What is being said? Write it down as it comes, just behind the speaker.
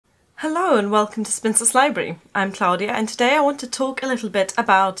Hello and welcome to Spinster's Library. I'm Claudia and today I want to talk a little bit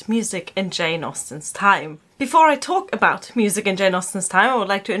about music in Jane Austen's time. Before I talk about music in Jane Austen's time, I would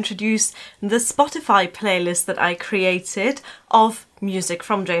like to introduce the Spotify playlist that I created of music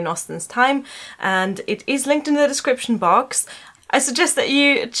from Jane Austen's time, and it is linked in the description box. I suggest that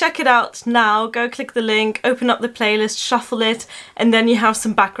you check it out now, go click the link, open up the playlist, shuffle it, and then you have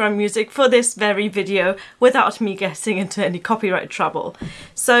some background music for this very video without me getting into any copyright trouble.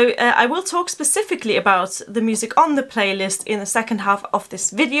 So I will talk specifically about the music on the playlist in the second half of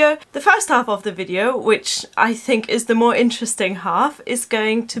this video. The first half of the video, which I think is the more interesting half, is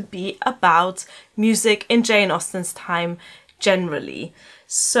going to be about music in Jane Austen's time generally.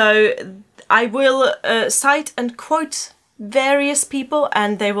 So I will cite and quote various people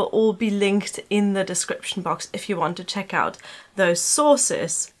and they will all be linked in the description box if you want to check out those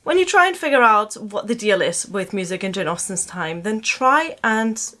sources. When you try and figure out what the deal is with music in Jane Austen's time, then try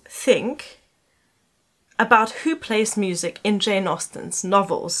and think about who plays music in Jane Austen's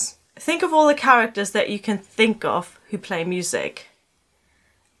novels. Think of all the characters that you can think of who play music,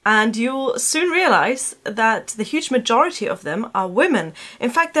 and you'll soon realise that the huge majority of them are women.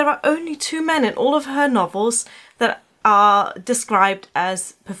 In fact, there are only 2 men in all of her novels that are described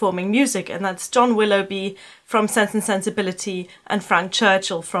as performing music, and that's John Willoughby from Sense and Sensibility and Frank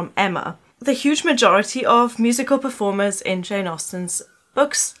Churchill from Emma. The huge majority of musical performers in Jane Austen's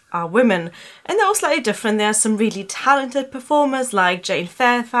books are women, and they're all slightly different. There are some really talented performers like Jane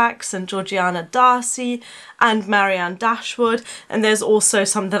Fairfax and Georgiana Darcy and Marianne Dashwood, and there's also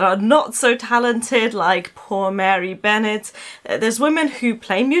some that are not so talented like poor Mary Bennet. There's women who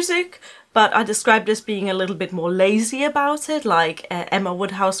play music but are described as being a little bit more lazy about it, like Emma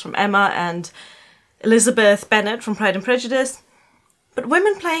Woodhouse from Emma and Elizabeth Bennet from Pride and Prejudice. But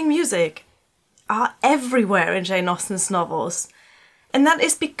women playing music are everywhere in Jane Austen's novels, and that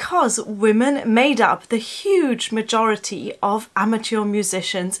is because women made up the huge majority of amateur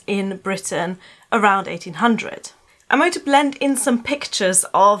musicians in Britain around 1800. I'm going to blend in some pictures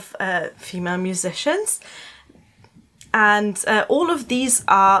of female musicians, and all of these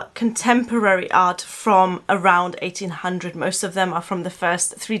are contemporary art from around 1800. Most of them are from the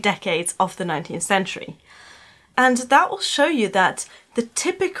first 3 decades of the 19th century. And that will show you that the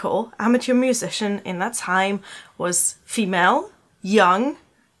typical amateur musician in that time was female, young,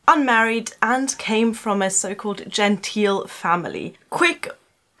 unmarried, and came from a so-called genteel family. Quick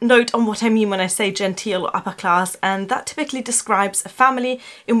note on what I mean when I say genteel or upper class, and that typically describes a family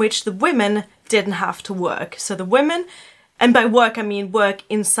in which the women didn't have to work. So the women, and by work I mean work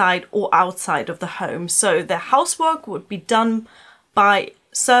inside or outside of the home, so their housework would be done by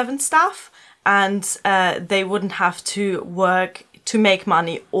servant staff, and they wouldn't have to work to make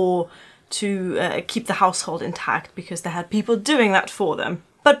money or to keep the household intact because they had people doing that for them.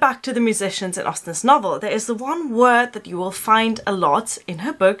 But back to the musicians in Austen's novel, there is the one word that you will find a lot in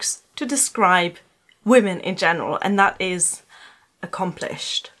her books to describe women in general, and that is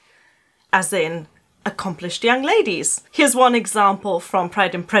accomplished, as in accomplished young ladies. Here's one example from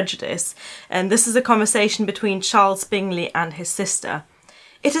Pride and Prejudice, and this is a conversation between Charles Bingley and his sister.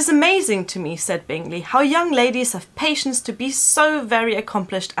 "It is amazing to me," said Bingley, "how young ladies have patience to be so very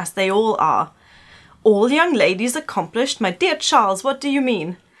accomplished as they all are." "All young ladies accomplished? My dear Charles, what do you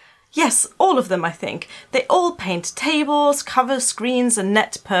mean?" "Yes, all of them, I think. They all paint tables, cover screens and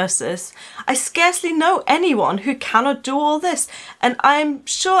net purses. I scarcely know anyone who cannot do all this, and I'm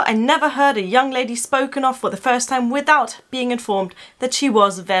sure I never heard a young lady spoken of for the first time without being informed that she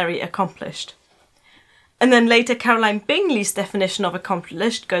was very accomplished." And then later Caroline Bingley's definition of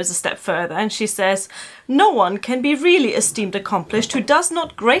accomplished goes a step further, and she says, "No one can be really esteemed accomplished who does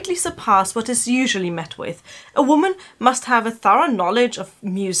not greatly surpass what is usually met with. A woman must have a thorough knowledge of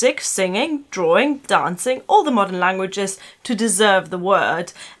music, singing, drawing, dancing, all the modern languages to deserve the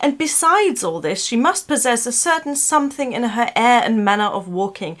word. And besides all this, she must possess a certain something in her air and manner of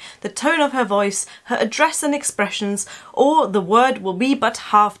walking, the tone of her voice, her address and expressions, or the word will be but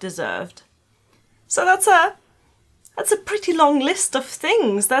half deserved." So that's a pretty long list of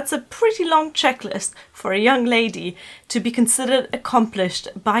things. That's a pretty long checklist for a young lady to be considered accomplished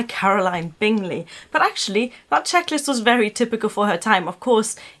by Caroline Bingley. But actually, that checklist was very typical for her time. Of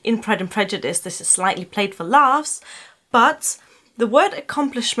course, in Pride and Prejudice, this is slightly played for laughs, but the word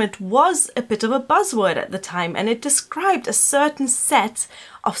accomplishment was a bit of a buzzword at the time, and it described a certain set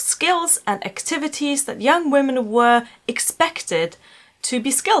of skills and activities that young women were expected to be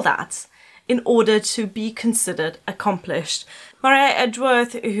skilled at in order to be considered accomplished. Maria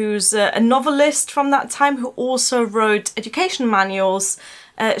Edgeworth, who's a novelist from that time who also wrote education manuals,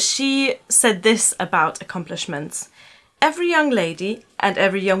 she said this about accomplishments. "Every young lady, and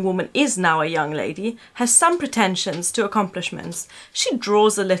every young woman is now a young lady, has some pretensions to accomplishments. She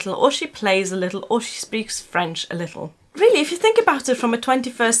draws a little, or she plays a little, or she speaks French a little. Really, if you think about it from a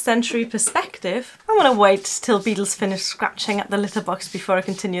 21st century perspective, I want to wait till Beatles finish scratching at the litter box before I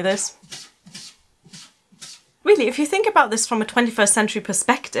continue this. Really, if you think about this from a 21st century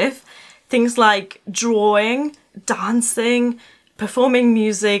perspective, things like drawing, dancing, performing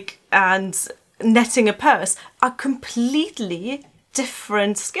music, and netting a purse are completely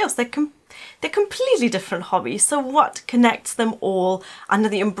different skills. They're completely different hobbies. So what connects them all under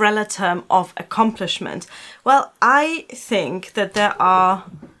the umbrella term of accomplishment? Well, I think that there are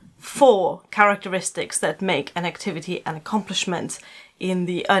 4 characteristics that make an activity an accomplishment in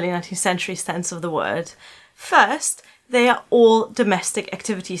the early 19th century sense of the word. First, they are all domestic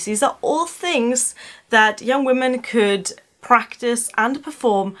activities. These are all things that young women could practice and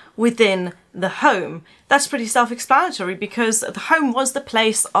perform within the home. That's pretty self-explanatory because the home was the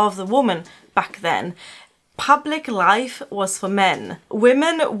place of the woman back then. Public life was for men.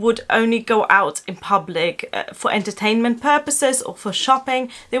 Women would only go out in public for entertainment purposes or for shopping.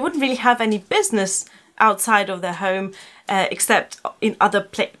 They wouldn't really have any business outside of their home except in other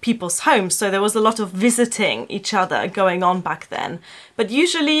people's homes. So there was a lot of visiting each other going on back then. But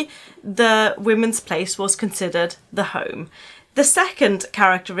usually the women's place was considered the home. The second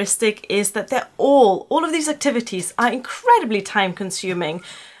characteristic is that all of these activities are incredibly time consuming.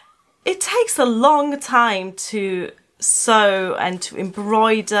 It takes a long time to sew and to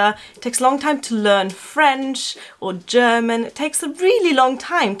embroider. It takes a long time to learn French or German. It takes a really long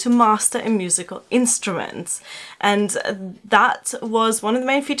time to master a musical instrument. And that was one of the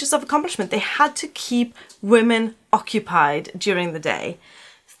main features of accomplishment. They had to keep women occupied during the day.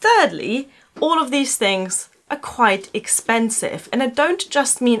 Thirdly, all of these things are quite expensive. And I don't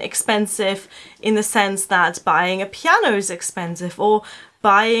just mean expensive in the sense that buying a piano is expensive or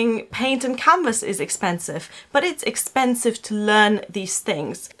buying paint and canvas is expensive, but it's expensive to learn these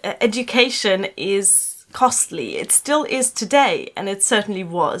things. Education is costly. It still is today, and it certainly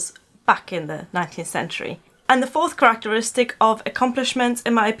was back in the 19th century. And the fourth characteristic of accomplishments,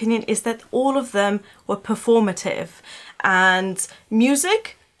 in my opinion, is that all of them were performative. And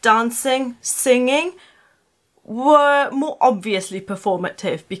music, dancing, singing were more obviously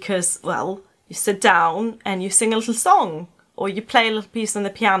performative because, well, you sit down and you sing a little song, or you play a little piece on the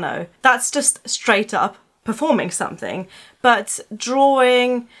piano. That's just straight up performing something. But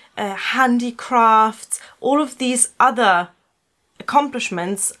drawing, handicrafts, all of these other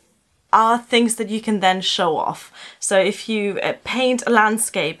accomplishments are things that you can then show off. So if you paint a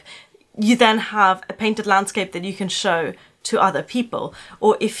landscape, you then have a painted landscape that you can show to other people.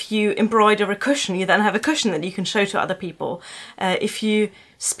 Or if you embroider a cushion, you then have a cushion that you can show to other people. If you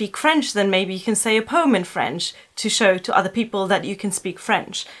speak French, then maybe you can say a poem in French to show to other people that you can speak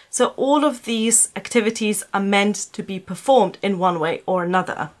French. So all of these activities are meant to be performed in one way or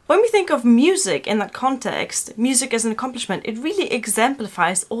another. When we think of music in that context, music as an accomplishment, it really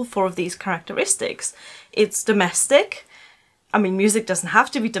exemplifies all 4 of these characteristics. It's domestic. I mean, music doesn't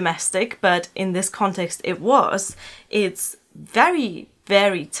have to be domestic, but in this context it was. It's very,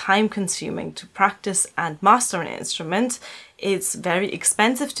 very time consuming to practice and master an instrument. It's very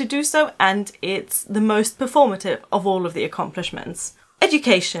expensive to do so, and it's the most performative of all of the accomplishments.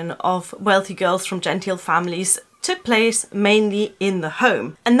 Education of wealthy girls from genteel families took place mainly in the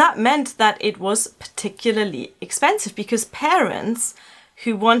home, and that meant that it was particularly expensive because parents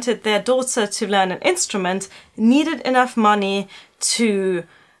who wanted their daughter to learn an instrument needed enough money to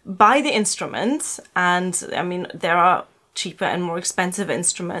buy the instrument. And I mean, there are cheaper and more expensive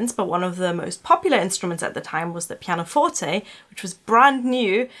instruments, but one of the most popular instruments at the time was the pianoforte, which was brand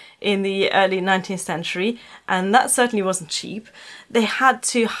new in the early 19th century, and that certainly wasn't cheap. They had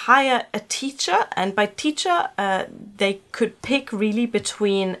to hire a teacher, and by teacher they could pick really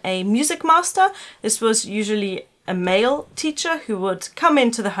between a music master. This was usually a male teacher who would come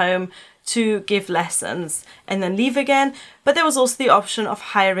into the home to give lessons and then leave again. But there was also the option of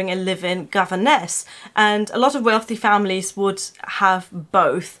hiring a live-in governess, and a lot of wealthy families would have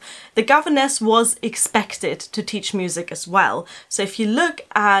both. The governess was expected to teach music as well. So if you look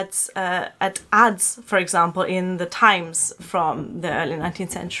at ads, for example, in the Times from the early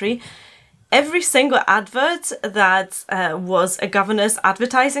 19th century, every single advert that was a governess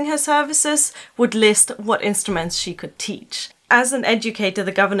advertising her services would list what instruments she could teach. As an educator,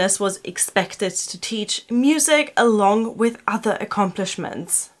 the governess was expected to teach music along with other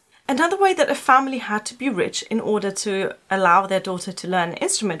accomplishments. Another way that a family had to be rich in order to allow their daughter to learn an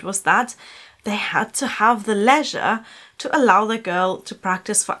instrument was that they had to have the leisure to allow their girl to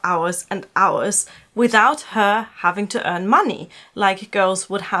practice for hours and hours without her having to earn money, like girls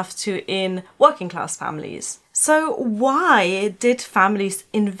would have to in working class families. So why did families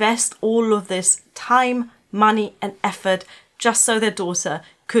invest all of this time, money and effort just so their daughter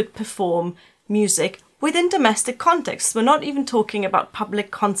could perform music within domestic contexts? We're not even talking about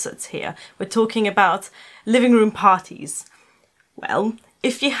public concerts here. We're talking about living room parties. Well,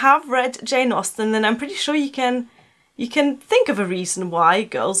 if you have read Jane Austen, then I'm pretty sure you can think of a reason why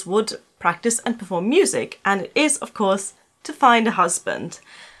girls would practice and perform music, and it is, of course, to find a husband.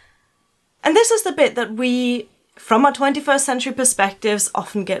 And this is the bit that we, from our 21st century perspectives,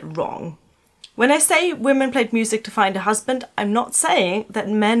 often get wrong. When I say women played music to find a husband, I'm not saying that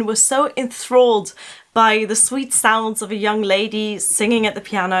men were so enthralled by the sweet sounds of a young lady singing at the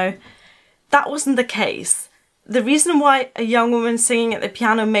piano. That wasn't the case. The reason why a young woman singing at the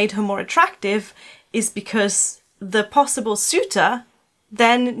piano made her more attractive is because the possible suitor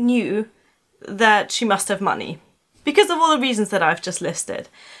then knew that she must have money. Because of all the reasons that I've just listed.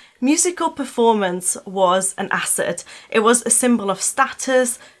 Musical performance was an asset. It was a symbol of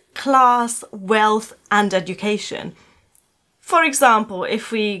status, class, wealth and education. For example,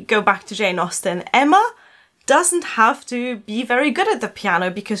 if we go back to Jane Austen, Emma doesn't have to be very good at the piano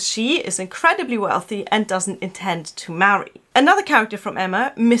because she is incredibly wealthy and doesn't intend to marry. Another character from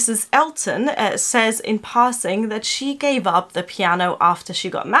Emma, Mrs. Elton, says in passing that she gave up the piano after she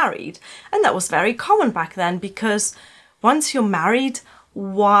got married. And that was very common back then because once you're married,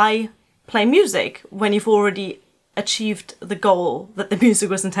 why play music when you've already achieved the goal that the music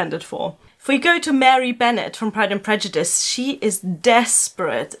was intended for? If we go to Mary Bennet from Pride and Prejudice, she is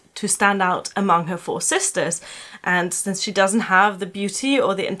desperate to stand out among her four sisters. And since she doesn't have the beauty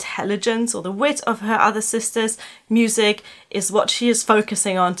or the intelligence or the wit of her other sisters, music is what she is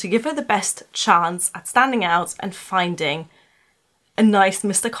focusing on to give her the best chance at standing out and finding a nice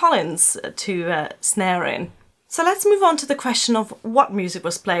Mr. Collins to snare in. So let's move on to the question of what music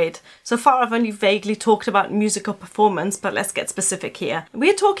was played. So far I've only vaguely talked about musical performance, but let's get specific here.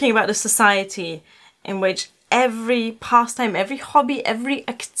 We're talking about a society in which every pastime, every hobby, every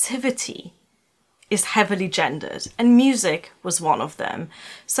activity is heavily gendered, and music was one of them.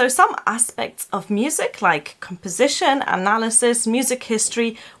 So some aspects of music, like composition, analysis, music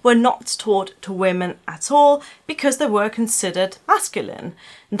history, were not taught to women at all because they were considered masculine.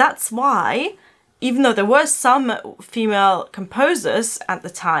 That's why, even though there were some female composers at the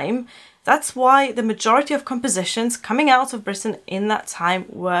time, that's why the majority of compositions coming out of Britain in that time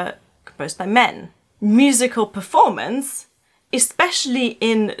were composed by men. Musical performance, especially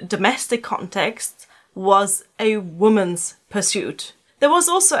in domestic contexts, was a woman's pursuit. There was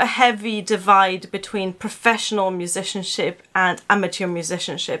also a heavy divide between professional musicianship and amateur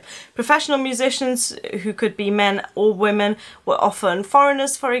musicianship. Professional musicians, who could be men or women, were often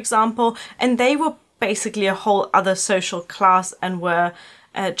foreigners, for example, and they were basically a whole other social class and were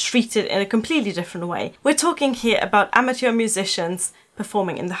treated in a completely different way. We're talking here about amateur musicians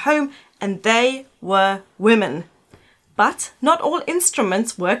performing in the home, and they were women. But not all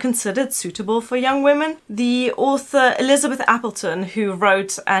instruments were considered suitable for young women. The author Elizabeth Appleton, who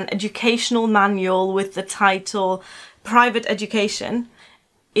wrote an educational manual with the title Private Education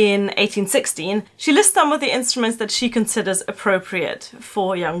in 1816, she lists some of the instruments that she considers appropriate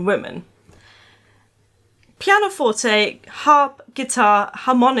for young women. Pianoforte, harp, guitar,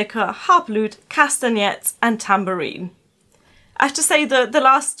 harmonica, harp lute, castanets and tambourine. I have to say the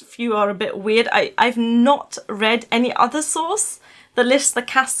last few are a bit weird. I've not read any other source that lists the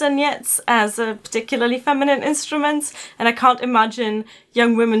castanets as a particularly feminine instrument, and I can't imagine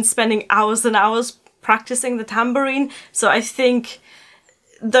young women spending hours and hours practicing the tambourine, so I think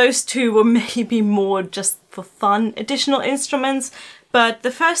those two were maybe more just for fun additional instruments, but the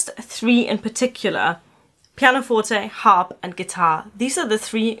first three in particular, pianoforte, harp and guitar, these are the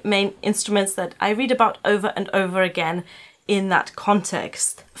three main instruments that I read about over and over again in that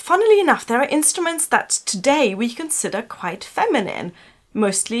context. Funnily enough, there are instruments that today we consider quite feminine,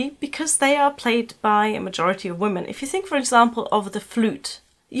 mostly because they are played by a majority of women. If you think, for example, of the flute,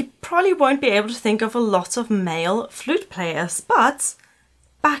 you probably won't be able to think of a lot of male flute players, but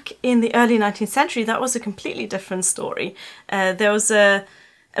back in the early 19th century, that was a completely different story. There was an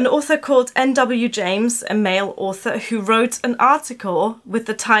author called N.W. James, a male author, who wrote an article with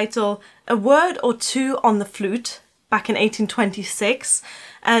the title A Word or Two on the Flute, back in 1826,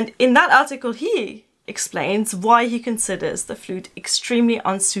 and in that article he explains why he considers the flute extremely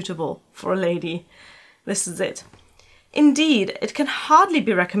unsuitable for a lady. This is it. Indeed, it can hardly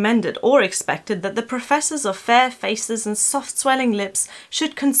be recommended or expected that the professors of fair faces and soft swelling lips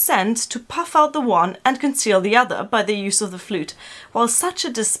should consent to puff out the one and conceal the other by the use of the flute, while such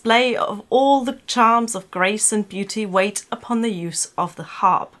a display of all the charms of grace and beauty wait upon the use of the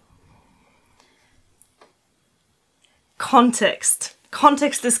harp. Context.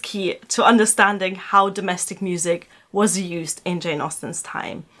 Context is key to understanding how domestic music was used in Jane Austen's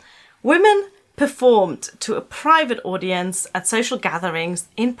time. Women performed to a private audience at social gatherings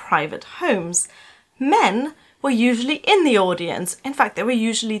in private homes. Men were usually in the audience. In fact, they were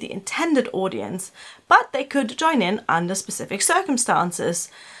usually the intended audience, but they could join in under specific circumstances.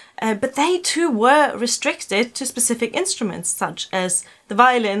 But they too were restricted to specific instruments such as the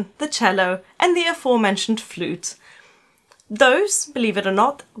violin, the cello, and the aforementioned flute. Those, believe it or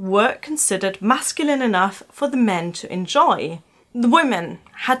not, were considered masculine enough for the men to enjoy. The women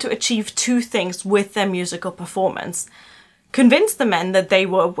had to achieve two things with their musical performance: convince the men that they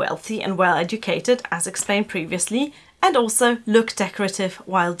were wealthy and well educated, as explained previously, and also look decorative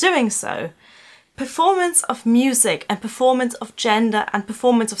while doing so. Performance of music and performance of gender and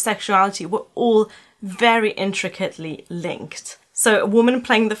performance of sexuality were all very intricately linked. So a woman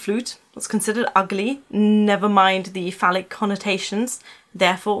playing the flute was considered ugly, never mind the phallic connotations.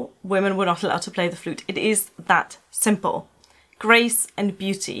 Therefore, women were not allowed to play the flute. It is that simple. Grace and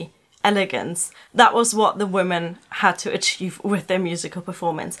beauty, elegance, that was what the women had to achieve with their musical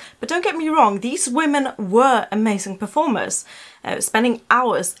performance. But don't get me wrong, these women were amazing performers, spending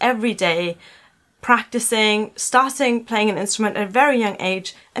hours every day practicing, starting playing an instrument at a very young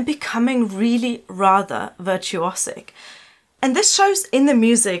age and becoming really rather virtuosic. And this shows in the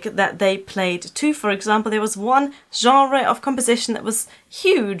music that they played too. For example, there was one genre of composition that was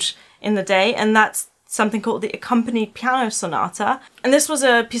huge in the day, and that's something called the accompanied piano sonata. And this was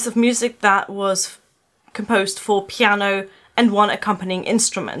a piece of music that was composed for piano and one accompanying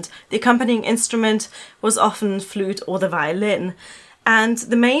instrument. The accompanying instrument was often flute or the violin. And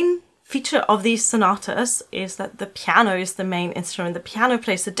the main feature of these sonatas is that the piano is the main instrument. The piano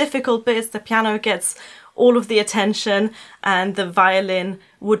plays the difficult bits, the piano gets all of the attention, and the violin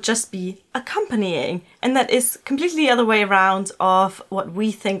would just be accompanying. And that is completely the other way around of what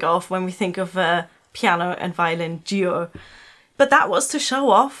we think of when we think of a piano and violin duo. But that was to show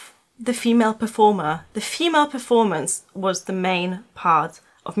off the female performer. The female performance was the main part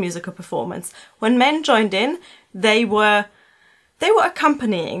of musical performance. When men joined in, they were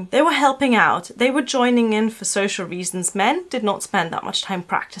accompanying, they were helping out, they were joining in for social reasons. Men did not spend that much time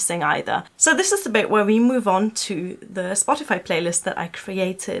practicing either. So this is the bit where we move on to the Spotify playlist that I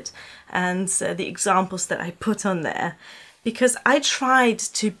created and the examples that I put on there, because I tried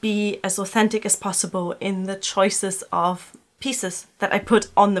to be as authentic as possible in the choices of pieces that I put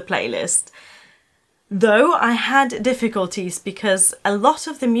on the playlist. Though I had difficulties because a lot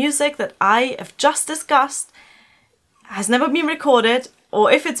of the music that I have just discussed has never been recorded,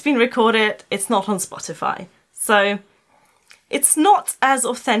 or if it's been recorded, it's not on Spotify. So it's not as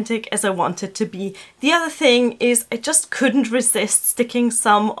authentic as I want it to be. The other thing is I just couldn't resist sticking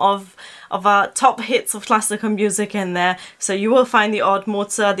some of our top hits of classical music in there. So you will find the odd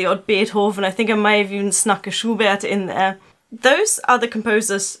Mozart, the odd Beethoven. I think I might have even snuck a Schubert in there. Those are the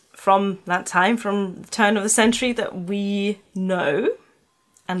composers from that time, from the turn of the century, that we know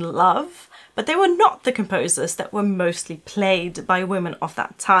and love. But they were not the composers that were mostly played by women of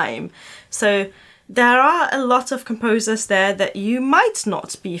that time. So there are a lot of composers there that you might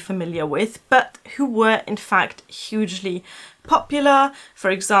not be familiar with, but who were in fact hugely popular. For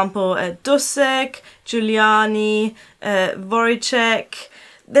example, Dussek, Giuliani, Dvořák.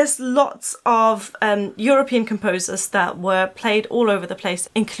 There's lots of European composers that were played all over the place,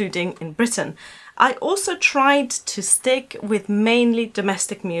 including in Britain. I also tried to stick with mainly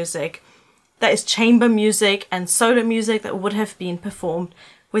domestic music. That is chamber music and solo music that would have been performed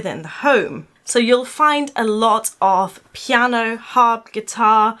within the home. So you'll find a lot of piano, harp,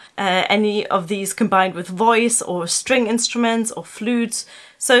 guitar, any of these combined with voice or string instruments or flutes.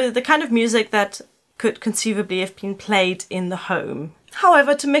 So the kind of music that could conceivably have been played in the home.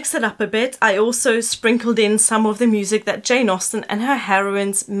 However, to mix it up a bit, I also sprinkled in some of the music that Jane Austen and her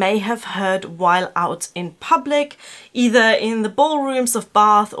heroines may have heard while out in public, either in the ballrooms of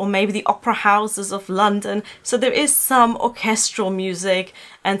Bath or maybe the opera houses of London. So there is some orchestral music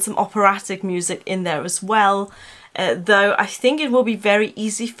and some operatic music in there as well. Though I think it will be very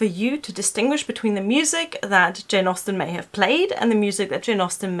easy for you to distinguish between the music that Jane Austen may have played and the music that Jane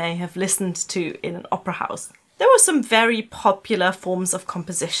Austen may have listened to in an opera house. there were some very popular forms of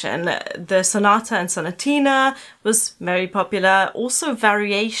composition. The sonata and sonatina was very popular. Also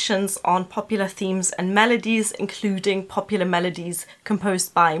variations on popular themes and melodies, including popular melodies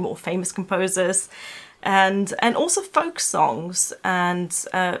composed by more famous composers. And also folk songs and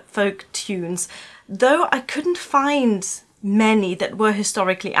folk tunes, though I couldn't find many that were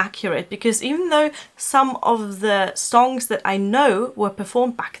historically accurate, because even though some of the songs that I know were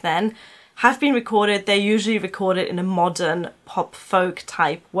performed back then have been recorded, they're usually recorded in a modern pop folk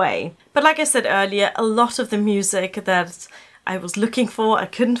type way. But like I said earlier, a lot of the music that I was looking for I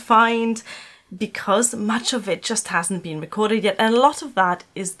couldn't find, because much of it just hasn't been recorded yet, and a lot of that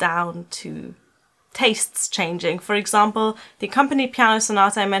is down to tastes changing. For example, the accompanied piano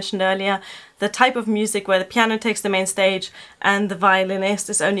sonata I mentioned earlier, the type of music where the piano takes the main stage and the violinist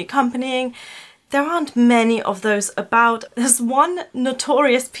is only accompanying, there aren't many of those about. There's one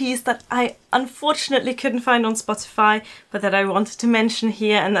notorious piece that I unfortunately couldn't find on Spotify, but that I wanted to mention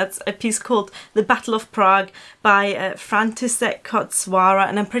here, and that's a piece called The Battle of Prague by František Kotsvara,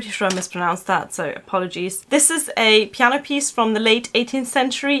 and I'm pretty sure I mispronounced that, so apologies. This is a piano piece from the late 18th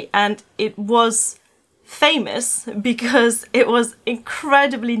century, and it was famous because it was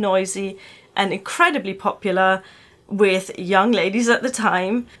incredibly noisy and incredibly popular with young ladies at the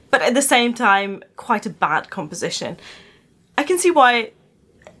time, but at the same time quite a bad composition. I can see why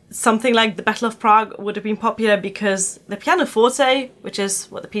something like the Battle of Prague would have been popular, because the pianoforte, which is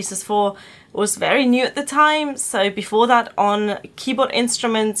what the piece is for, was very new at the time. So before that, on keyboard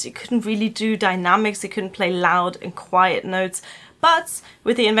instruments you couldn't really do dynamics, you couldn't play loud and quiet notes. But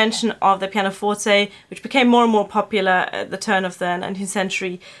with the invention of the pianoforte, which became more and more popular at the turn of the 19th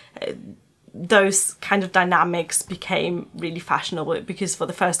century, those kind of dynamics became really fashionable, because for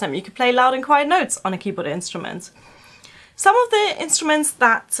the first time you could play loud and quiet notes on a keyboard instrument. Some of the instruments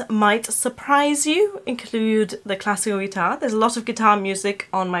that might surprise you include the classical guitar. There's a lot of guitar music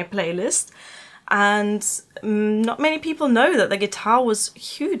on my playlist, and not many people know that the guitar was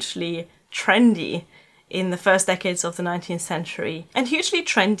hugely trendy in the first decades of the 19th century, and hugely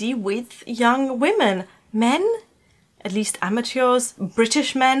trendy with young women. Men, at least amateurs,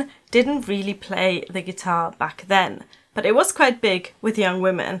 British men, didn't really play the guitar back then, but it was quite big with young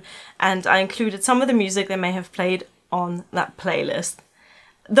women, and I included some of the music they may have played on that playlist.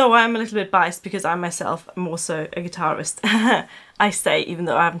 Though I'm a little bit biased, because I myself am also a guitarist, I say, even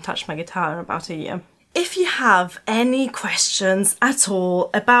though I haven't touched my guitar in about a year. If you have any questions at all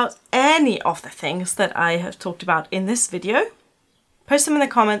about any of the things that I have talked about in this video, post them in the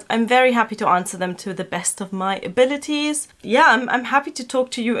comments. I'm very happy to answer them to the best of my abilities. Yeah, I'm happy to talk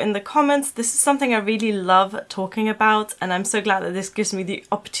to you in the comments. This is something I really love talking about, and I'm so glad that this gives me the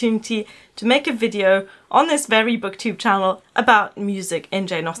opportunity to make a video on this very booktube channel about music in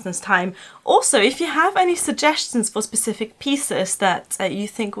Jane Austen's time. Also, if you have any suggestions for specific pieces that you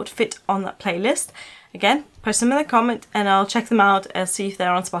think would fit on that playlist, again, post them in the comment and I'll check them out. I'll see if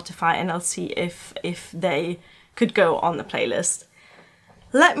they're on Spotify, and I'll see if they could go on the playlist.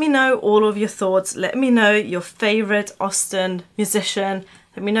 Let me know all of your thoughts. Let me know your favourite Austen musician.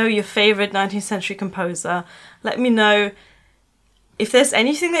 Let me know your favourite 19th century composer. Let me know if there's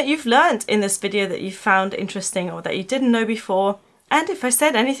anything that you've learned in this video that you found interesting or that you didn't know before. And if I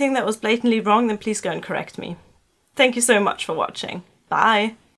said anything that was blatantly wrong, then please go and correct me. Thank you so much for watching. Bye!